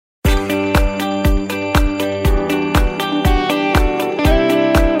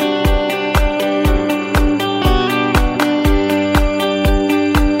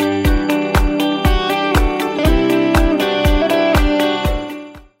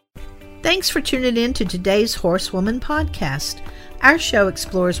Thanks for tuning in to today's Horsewoman podcast. Our show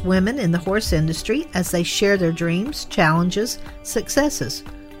explores women in the horse industry as they share their dreams, challenges, successes.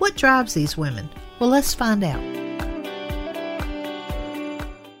 What drives these women? Well, let's find out.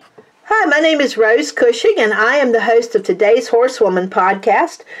 Hi, my name is Rose Cushing, and I am the host of today's Horsewoman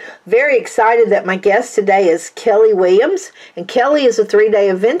podcast. Very excited that my guest today is Kelley Williams, and Kelley is a 3-day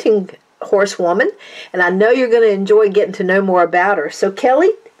eventing horsewoman, and I know you're going to enjoy getting to know more about her. So, Kelley,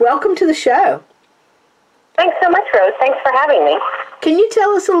 welcome to the show. Thanks so much, Rose. Thanks for having me. Can you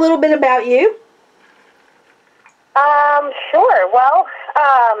tell us a little bit about you? Sure. Well,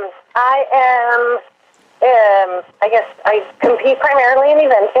 I compete primarily in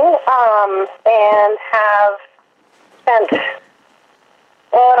eventing, and have spent,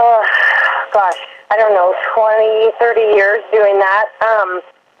 20, 30 years doing that.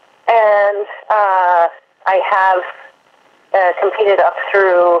 I have competed up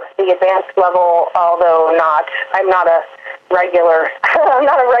through the advanced level, although I'm not a regular. I'm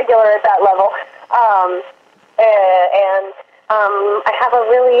not a regular at that level. I have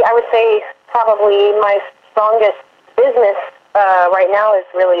I would say probably my strongest business right now is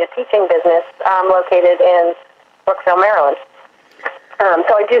really a teaching business located in Brookville, Maryland.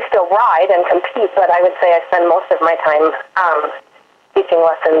 So I do still ride and compete, but I would say I spend most of my time teaching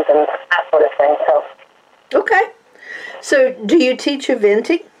lessons and that sort of thing. So. Okay. So do you teach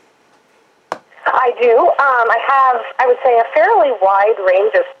eventing? I do. I have, I would say, a fairly wide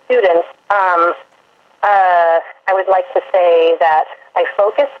range of students. I would like to say that I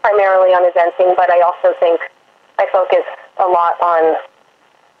focus primarily on eventing, but I also think I focus a lot on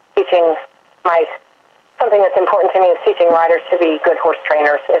teaching something that's important to me is teaching riders to be good horse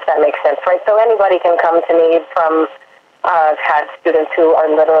trainers, if that makes sense, right? So anybody can come to me from, I've had students who are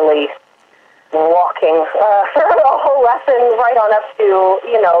literally walking through a whole lesson right on up to,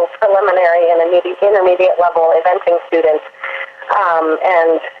 preliminary and intermediate level eventing students.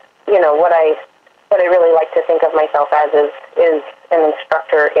 What I really like to think of myself as is an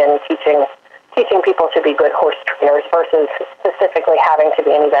instructor in teaching people to be good horse trainers versus specifically having to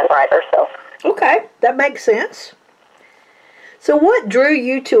be an event rider. So. Okay, that makes sense. So what drew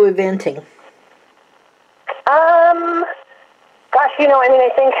you to eventing? I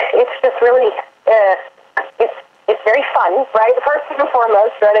think it's just really, it's very fun, right? First and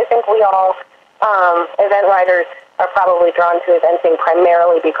foremost, right? I think we all, event riders are probably drawn to eventing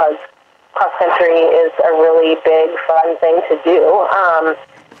primarily because cross-country is a really big, fun thing to do.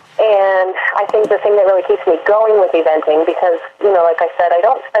 And I think the thing that really keeps me going with eventing, because, like I said, I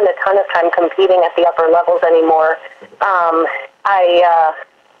don't spend a ton of time competing at the upper levels anymore. I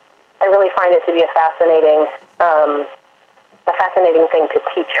really find it to be a fascinating thing to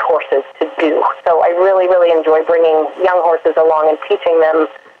teach horses to do. So I really, really enjoy bringing young horses along and teaching them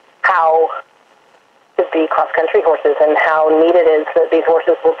how to be cross-country horses and how neat it is that these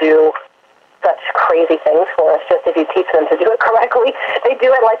horses will do such crazy things for us. Just if you teach them to do it correctly, they do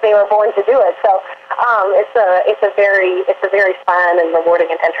it like they were born to do it. So it's a very fun and rewarding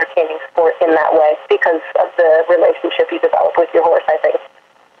and entertaining sport in that way because of the relationship you develop with your horse, I think.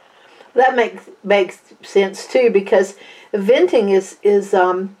 That makes sense too, because eventing is it's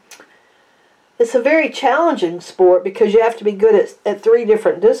a very challenging sport because you have to be good at 3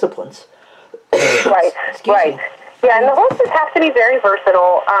 different disciplines. Right. Right. Yeah, and the horses have to be very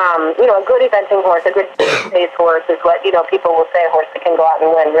versatile. A good eventing horse, a good phase horse is what, people will say a horse that can go out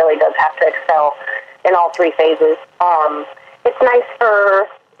and win really does have to excel in all 3 phases. It's nice for,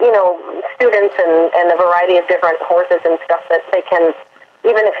 students and a variety of different horses and stuff that they can,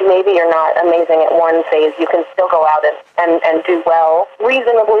 even if maybe you're not amazing at one phase, you can still go out and do well,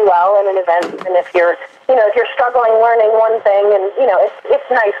 reasonably well in an event. And if you're struggling learning one thing, and, it's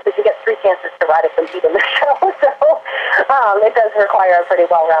nice that you get 3 chances to ride a compete in the show. So it does require a pretty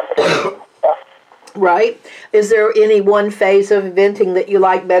well-rounded team. So. Right. Is there any one phase of eventing that you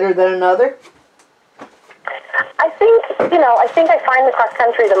like better than another? I think I find the cross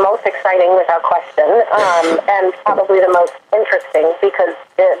country the most exciting without question, and probably the most interesting because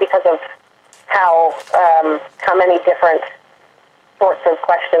of how many different sorts of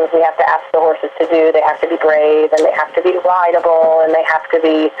questions we have to ask the horses to do. They have to be brave, and they have to be rideable, and they have to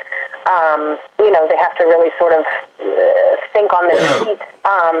be, they have to really sort of think on their feet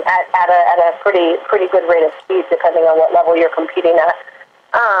at a pretty good rate of speed, depending on what level you're competing at.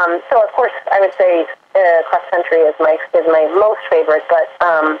 So of course, I would say cross country is my most favorite, but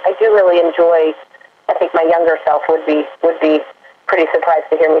I do really enjoy. I think my younger self would be pretty surprised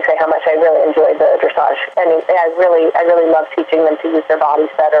to hear me say how much I really enjoy the dressage. I mean, I really love teaching them to use their bodies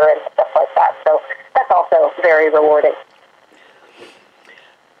better and stuff like that. So that's also very rewarding.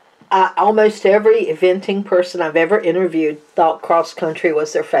 Almost every eventing person I've ever interviewed thought cross country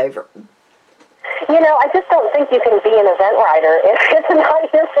was their favorite. I just don't think you can be an event rider if it's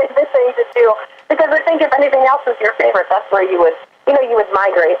not your favorite thing to do. Because I think if anything else is your favorite, that's where you would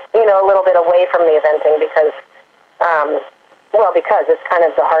migrate, a little bit away from the eventing because it's kind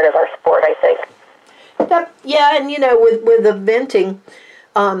of the heart of our sport, I think. Yeah, and with eventing,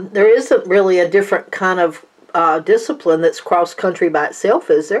 there isn't really a different kind of discipline that's cross country by itself,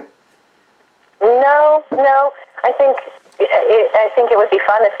 is there? No. I think it would be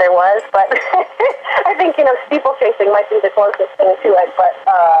fun if there was, but I think steeplechasing might be the closest thing to it. But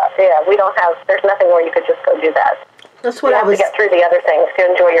we don't have. There's nothing where you could just go do that. That's what I was. You have to get through the other things to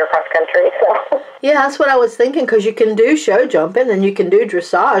enjoy your cross country. So. Yeah, that's what I was thinking, because you can do show jumping and you can do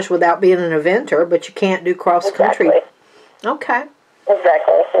dressage without being an eventer, but you can't do cross country. Exactly. Okay.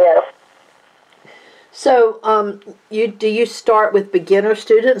 Exactly. Yeah. So, do you start with beginner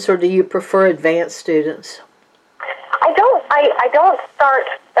students or do you prefer advanced students? I don't start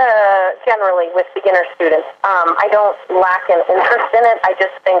generally with beginner students. I don't lack an interest in it. I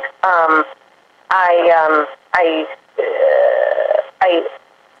just think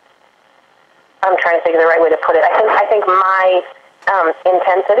I'm trying to think of the right way to put it. I think my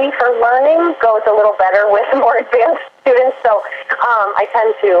intensity for learning goes a little better with more advanced students. So I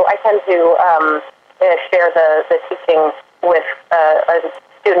tend to share the teaching with a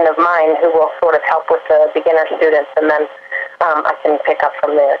student of mine who will sort of help with the beginner students, and then I can pick up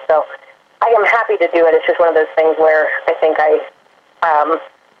from there. So I am happy to do it. It's just one of those things where I think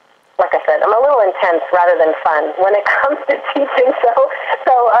like I said, I'm a little intense rather than fun when it comes to teaching. So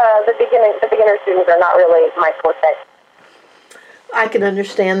the beginner students are not really my forte. I can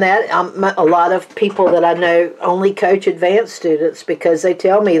understand that. A lot of people that I know only coach advanced students because they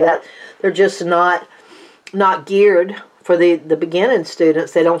tell me that they're just not geared for the beginning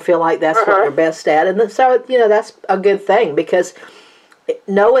students. They don't feel like that's what they're best at. And so, that's a good thing, because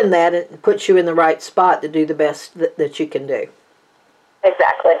knowing that, it puts you in the right spot to do the best that you can do.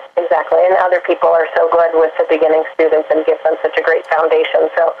 Exactly. And other people are so good with the beginning students and give them such a great foundation.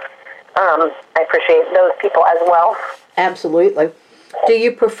 So I appreciate those people as well. Absolutely. Do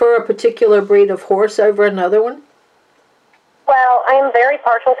you prefer a particular breed of horse over another one? Well, I am very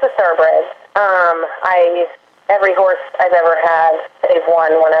partial to thoroughbreds. Every horse I've ever had, save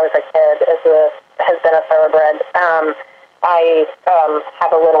one when I was a kid, has been a thoroughbred. I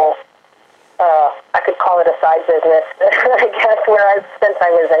have a little, I could call it a side business, I guess, since I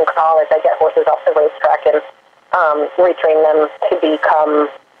was in college, I get horses off the racetrack and retrain them to become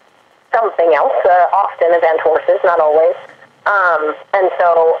something else, often event horses, not always. And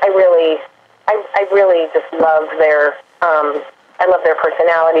so I really just love their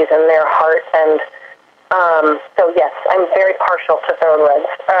personalities and their heart, and so yes, I'm very partial to thoroughbreds.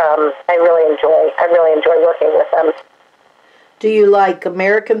 I really enjoy working with them. Do you like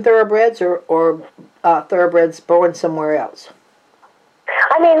American thoroughbreds or thoroughbreds born somewhere else?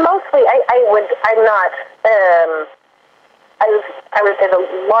 I mean, mostly I would say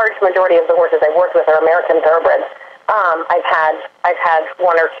the large majority of the horses I've worked with are American thoroughbreds. I've had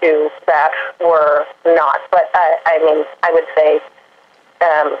one or two that were not, but I would say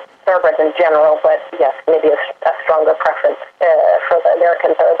thoroughbreds in general, but yes, maybe a stronger preference for the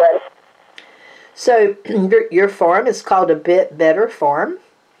American thoroughbreds. So your farm is called A Bit Better Farm?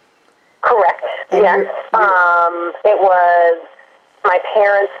 Correct. And yes. It was my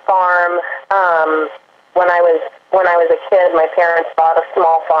parents' farm. When I was a kid, my parents bought a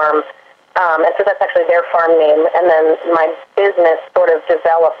small farm, and so that's actually their farm name. And then my business sort of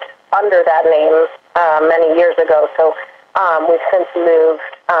developed under that name many years ago. So we've since moved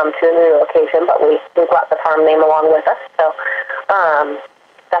to a new location, but we brought the farm name along with us. So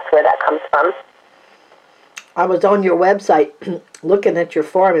that's where that comes from. I was on your website looking at your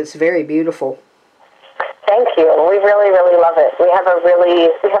farm. It's very beautiful. Thank you. We really, really love it. We have a really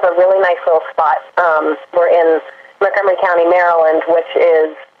nice little spot. We're in Montgomery County, Maryland, which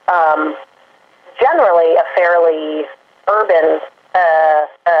is generally a fairly urban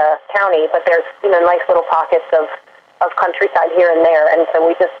county, but there's nice little pockets of countryside here and there, and so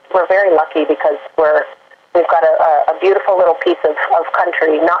we're very lucky because we've got a beautiful little piece of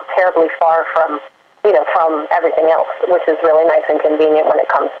country, not terribly far from everything else, which is really nice and convenient when it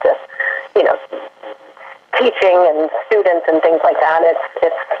comes to teaching and students and things like that.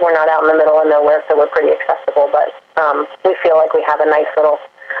 We're not out in the middle of nowhere, so we're pretty accessible, but we feel like we have a nice little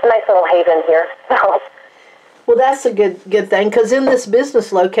haven here. So. Well, that's a good thing, because in this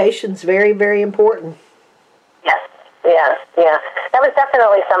business, location's very, very important. Yes, yeah. That was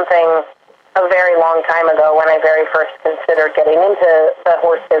definitely something a very long time ago when I very first considered getting into the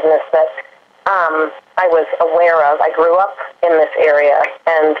horse business that I was aware of. I grew up in this area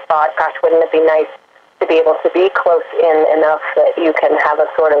and thought, gosh, wouldn't it be nice to be able to be close in enough that you can have a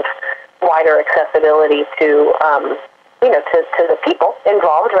sort of wider accessibility to, to the people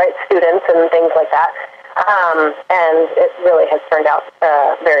involved, right, students and things like that. And it really has turned out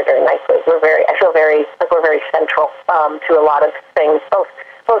very, very nicely. I feel very like we're very central to a lot of things, both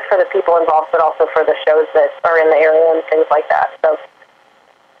for the people involved, but also for the shows that are in the area and things like that. So.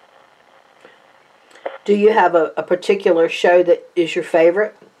 Do you have a particular show that is your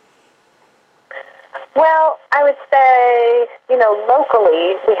favorite? Well, I would say,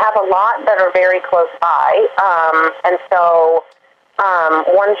 locally, we have a lot that are very close by. And so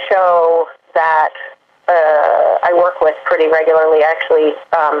one show that I work with pretty regularly actually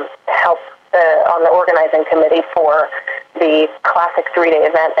help on the organizing committee for the Classic 3-day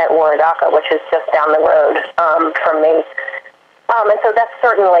event at Waradaka, which is just down the road from me. And so that's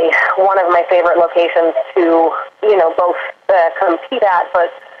certainly one of my favorite locations to, both compete at,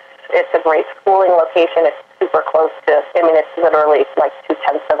 but it's a great schooling location. It's super close to, it's literally like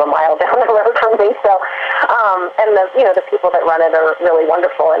 0.2 miles down the road from me. So, and the people that run it are really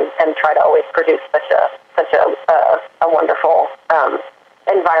wonderful and try to always produce such a wonderful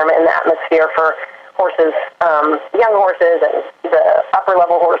environment and atmosphere for horses, young horses and the upper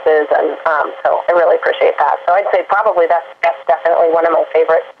level horses, and so I really appreciate that. So I'd say probably that's definitely one of my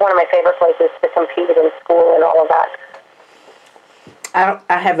favorite places to compete in school and all of that.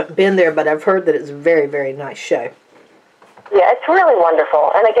 I haven't been there, but I've heard that it's a very, very nice show. Yeah, it's really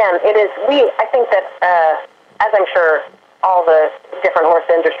wonderful. And again, it is. I think that as I'm sure all the different horse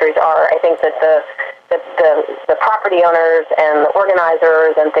industries are, I think that the property owners and the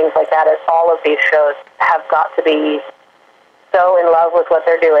organizers and things like that at all of these shows have got to be so in love with what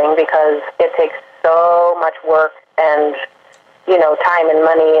they're doing, because it takes so much work and time and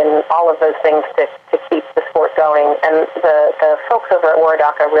money and all of those things to keep the sport going. And the folks over at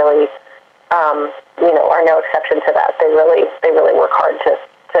Waradaka really are no exception to that. They really work hard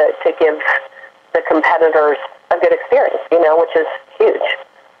to give the competitors a good experience, which is huge.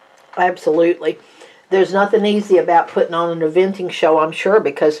 Absolutely. There's nothing easy about putting on an eventing show, I'm sure,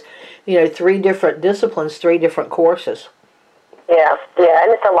 because, 3 different disciplines, 3 different courses. Yeah,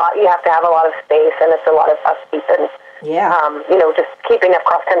 and it's a lot. You have to have a lot of space, and it's a lot of upkeep, and just keeping up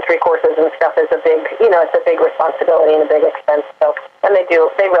cross-country courses and stuff is a big, it's a big responsibility and a big expense. So, and they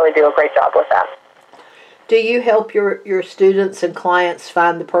really do a great job with that. Do you help your students and clients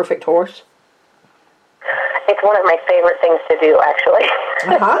find the perfect horse? It's one of my favorite things to do, actually.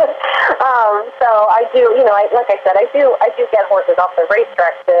 Uh-huh. So I do, like I said, I do get horses off the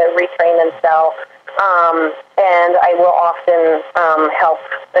racetrack to retrain and sell, and I will often help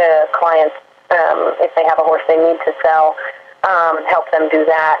the clients if they have a horse they need to sell, help them do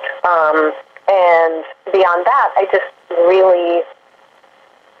that. And beyond that, I just really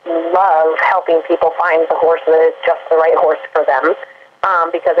love helping people find the horse that is just the right horse for them,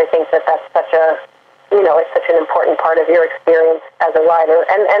 because I think that that's such a it's such an important part of your experience as a rider.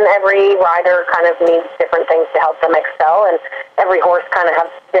 And every rider kind of needs different things to help them excel, and every horse kind of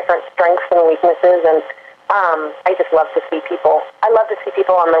has different strengths and weaknesses. And I just love to see people. I love to see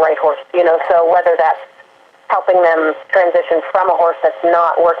people on the right horse, so whether that's helping them transition from a horse that's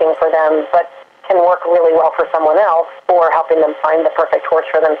not working for them but can work really well for someone else, or helping them find the perfect horse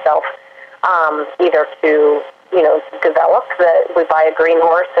for themselves, either to develop we buy a green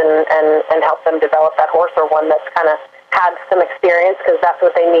horse and help them develop that horse, or one that's kind of had some experience because that's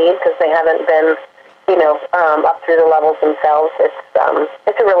what they need, because they haven't been, up through the levels themselves.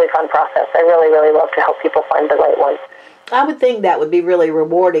 It's a really fun process. I really, really love to help people find the right one. I would think that would be really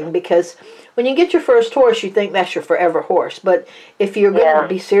rewarding, because when you get your first horse, you think that's your forever horse. But if you're going to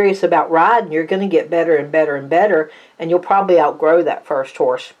be serious about riding, you're going to get better and better and better, and you'll probably outgrow that first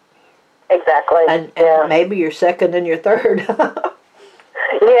horse. Exactly. And maybe your second and your third.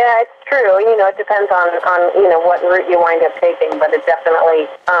 Yeah, it's true. It depends on what route you wind up taking, but it definitely,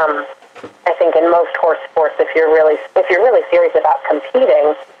 I think in most horse sports, if you're really serious about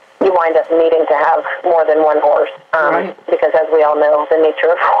competing, you wind up needing to have more than one horse, right. Because as we all know, the nature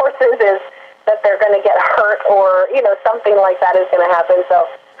of horses is that they're going to get hurt, or something like that is going to happen. So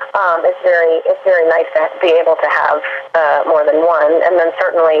it's very nice to be able to have more than one. And then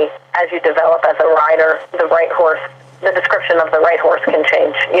certainly, as you develop as a rider, the right horse, the description of the right horse can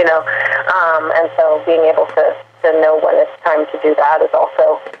change, and so being able to know when it's time to do that is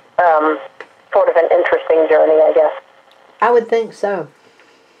also sort of an interesting journey, I guess. I would think so.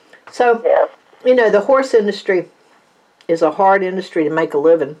 So, the horse industry is a hard industry to make a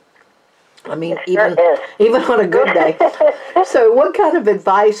living. I mean, It sure is. even on a good day. So what kind of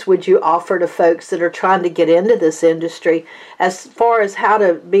advice would you offer to folks that are trying to get into this industry as far as how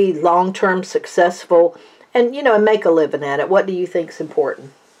to be long-term successful and, and make a living at it? What do you think is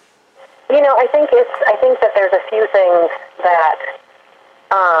important? I think that there's a few things that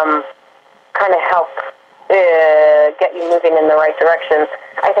kind of help get you moving in the right direction.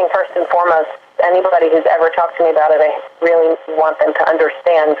 I think first and foremost, anybody who's ever talked to me about it, I really want them to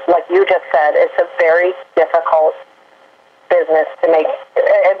understand, like you just said, it's a very difficult business to make,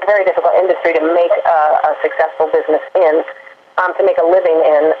 a very difficult industry to make a successful business in, to make a living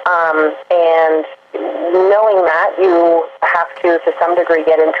in. And knowing that, you have to some degree,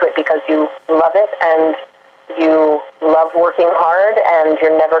 get into it because you love it and you love working hard, and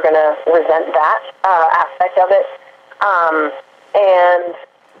you're never going to resent that aspect of it.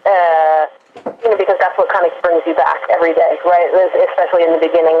 Because that's what kind of brings you back every day, right? Especially in the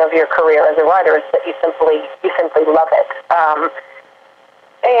beginning of your career as a writer, is that you simply love it.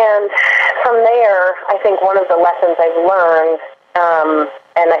 And from there, I think one of the lessons I've learned,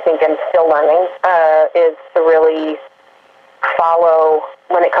 and I think I'm still learning, is to really follow,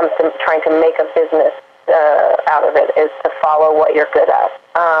 when it comes to trying to make a business out of it, is to follow what you're good at.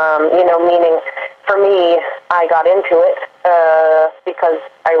 Meaning, for me, I got into it because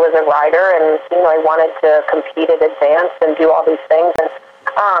I was a writer, and I wanted to compete at Advance and do all these things, and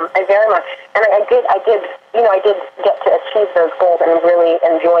I very much, and I did get to achieve those goals and really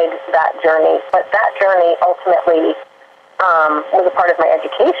enjoyed that journey. But that journey ultimately was a part of my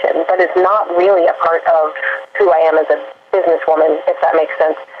education, but it's not really a part of who I am as a businesswoman, if that makes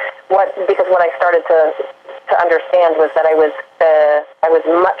sense. Because what I started to understand was that I was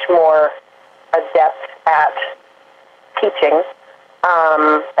much more adept at teaching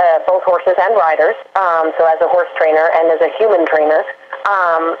both horses and riders. So as a horse trainer and as a human trainer,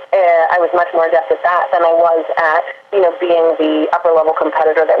 I was much more adept at that than I was at being the upper level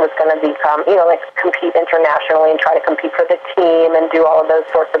competitor that was going to become compete internationally and try to compete for the team and do all of those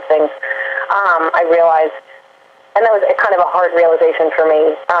sorts of things. I realized. And that was kind of a hard realization for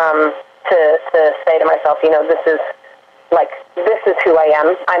me, to say to myself, this is who I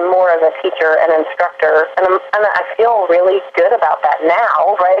am. I'm more of a teacher and instructor, and I feel really good about that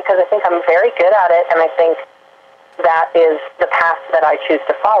now, right? Because I think I'm very good at it, and I think that is the path that I choose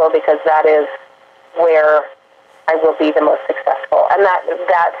to follow, because that is where I will be the most successful. And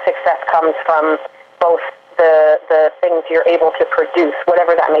that success comes from both the things you're able to produce,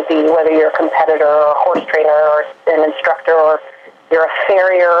 whatever that may be, whether you're a competitor or a horse trainer or an instructor or you're a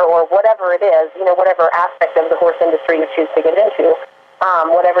farrier or whatever it is, whatever aspect of the horse industry you choose to get into,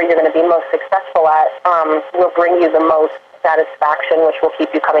 whatever you're going to be most successful at will bring you the most satisfaction, which will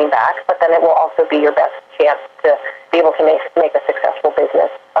keep you coming back, but then it will also be your best chance to be able to make a successful business,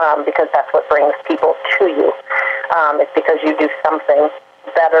 because that's what brings people to you. It's because you do something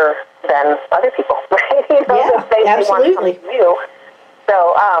better than other people, right? Yeah, absolutely. Want you.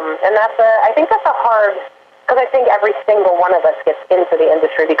 So, and I think that's a hard, because I think every single one of us gets into the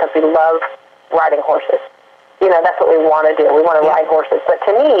industry because we love riding horses. That's what we want to do. We want to ride horses. But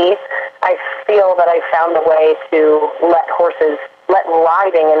to me, I feel that I found a way to let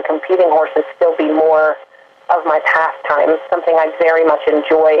riding and competing horses still be more of my pastime, something I very much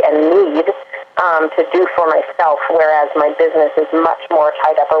enjoy and need to do for myself, whereas my business is much more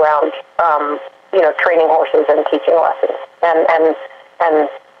tied up around, training horses and teaching lessons. And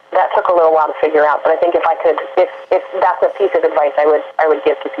that took a little while to figure out. But I think if that's a piece of advice I would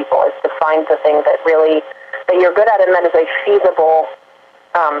give to people, is to find the thing that you're good at, and that is a feasible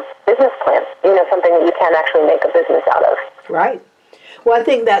business plan, something that you can actually make a business out of. Right. Well, I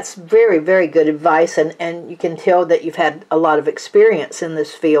think that's very, very good advice, and you can tell that you've had a lot of experience in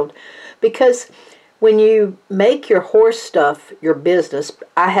this field, because when you make your horse stuff your business,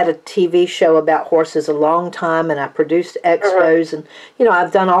 I had a TV show about horses a long time, and I produced expos, and,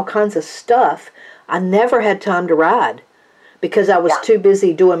 I've done all kinds of stuff. I never had time to ride because I was too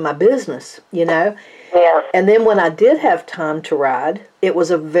busy doing my business, Yeah. And then when I did have time to ride, it was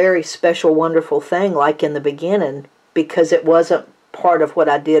a very special, wonderful thing, like in the beginning, because it wasn't part of what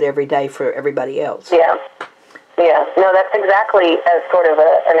I did every day for everybody else. Yeah. No, that's exactly as sort of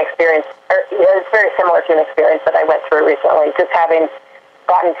an experience. It's very similar to an experience that I went through recently, just having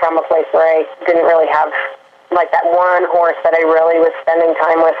gotten from a place where I didn't really have that one horse that I really was spending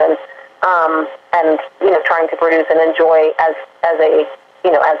time with, and trying to produce and enjoy as a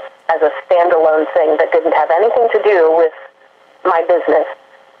standalone thing that didn't have anything to do with my business.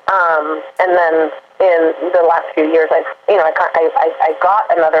 And then in the last few years, I got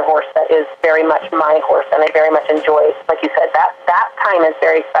another horse that is very much my horse, and I very much enjoy, like you said, that time is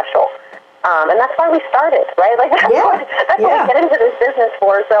very special. And that's why we started, right? Like that's what we get into this business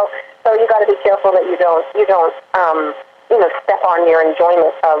for. So you got to be careful that you don't step on your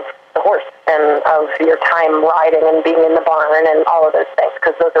enjoyment of the horse and of your time riding and being in the barn and all of those things,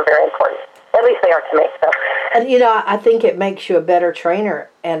 because those are very important. At least they are to me. So. And, I think it makes you a better trainer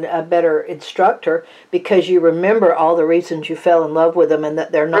and a better instructor because you remember all the reasons you fell in love with them and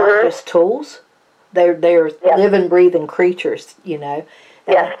that they're not just tools. They're living, breathing creatures, And I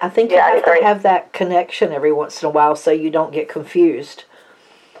think you have to have that connection every once in a while so you don't get confused.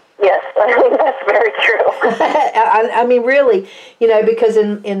 Yes, I think that's very true. I mean, really, because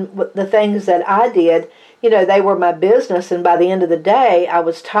in the things that I did, they were my business, and by the end of the day, I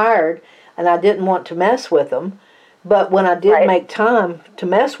was tired, and I didn't want to mess with them. But when I did make time to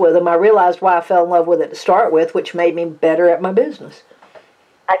mess with them, I realized why I fell in love with it to start with, which made me better at my business.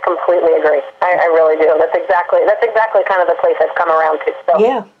 I completely agree. I really do. That's exactly kind of the place I've come around to. So,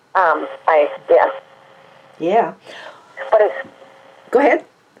 yeah. Yeah. But it's... Go ahead.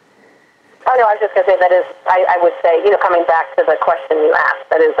 Oh, no, I was just going to say that is, I would say, coming back to the question you asked,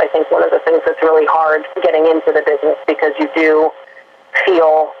 that is, I think, one of the things that's really hard getting into the business, because you do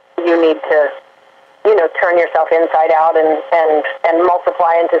feel you need to, turn yourself inside out and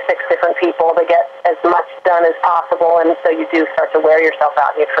multiply into 6 different people to get as much done as possible, and so you do start to wear yourself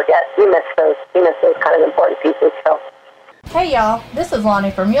out and you forget. You miss those kind of important pieces, so. Hey, y'all, this is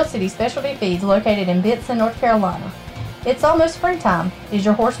Lonnie from Mule City Specialty Feeds located in Benson, North Carolina. It's almost springtime. Is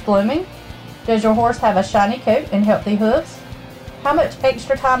your horse blooming? Does your horse have a shiny coat and healthy hooves? How much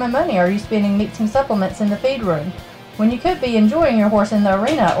extra time and money are you spending mixing supplements in the feed room when you could be enjoying your horse in the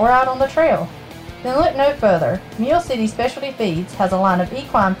arena or out on the trail? Then look no further. Mule City Specialty Feeds has a line of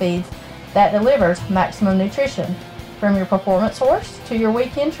equine feeds that delivers maximum nutrition. From your performance horse to your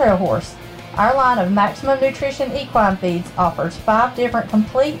weekend trail horse, our line of Maximum Nutrition Equine Feeds offers 5 different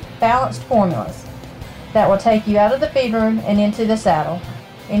complete, balanced formulas that will take you out of the feed room and into the saddle.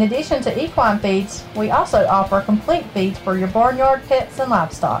 In addition to equine feeds, we also offer complete feeds for your barnyard pets and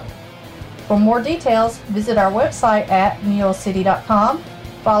livestock. For more details, visit our website at mulecity.com,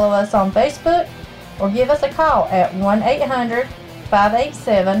 follow us on Facebook, or give us a call at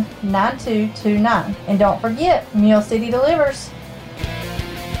 1-800-587-9229. And don't forget, Mule City delivers.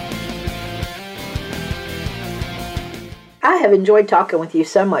 I have enjoyed talking with you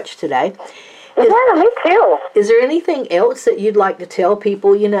so much today. Yeah, me too. Is there anything else that you'd like to tell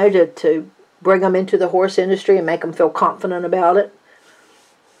people, to bring them into the horse industry and make them feel confident about it?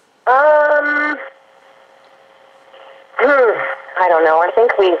 I don't know. I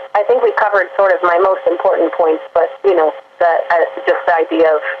think we covered sort of my most important points, but just the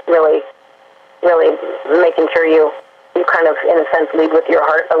idea of really making sure you kind of, in a sense, lead with your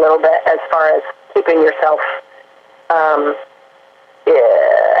heart a little bit as far as keeping yourself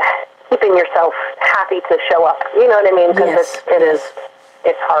happy to show up. You know what I mean? Because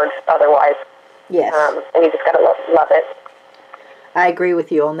it's hard otherwise. Yes. And you just got to love it. I agree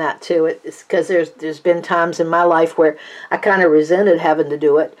with you on that too. It's because there's been times in my life where I kind of resented having to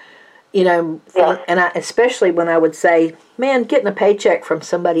do it, and especially when I would say, "Man, getting a paycheck from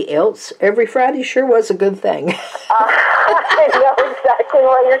somebody else every Friday sure was a good thing." I know exactly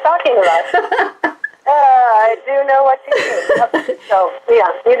what you're talking about. I do know what you mean. So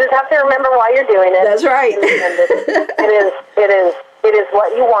you just have to remember why you're doing it. That's right. It is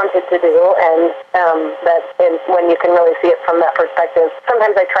what you wanted to do, and when you can really see it from that perspective.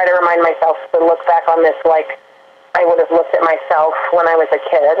 Sometimes I try to remind myself to look back on this like I would have looked at myself when I was a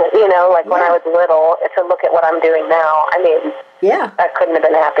kid, when I was little, to look at what I'm doing now. I mean, I couldn't have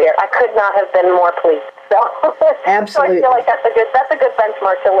been happier. I could not have been more pleased. So, absolutely. So I feel like that's a good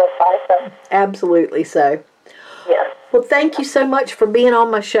benchmark to live by. So. Absolutely so. Yeah. Well, thank you so much for being on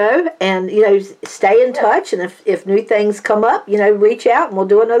my show, and stay in touch. And if new things come up, reach out and we'll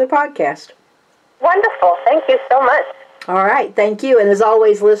do another podcast. Wonderful. Thank you so much. All right. Thank you. And as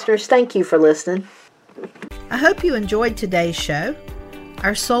always, listeners, thank you for listening. I hope you enjoyed today's show.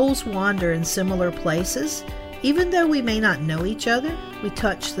 Our souls wander in similar places. Even though we may not know each other, we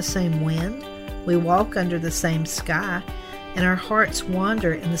touch the same wind, we walk under the same sky, and our hearts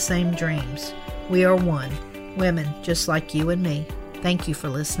wander in the same dreams. We are one, women just like you and me. Thank you for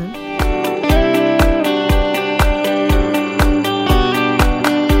listening.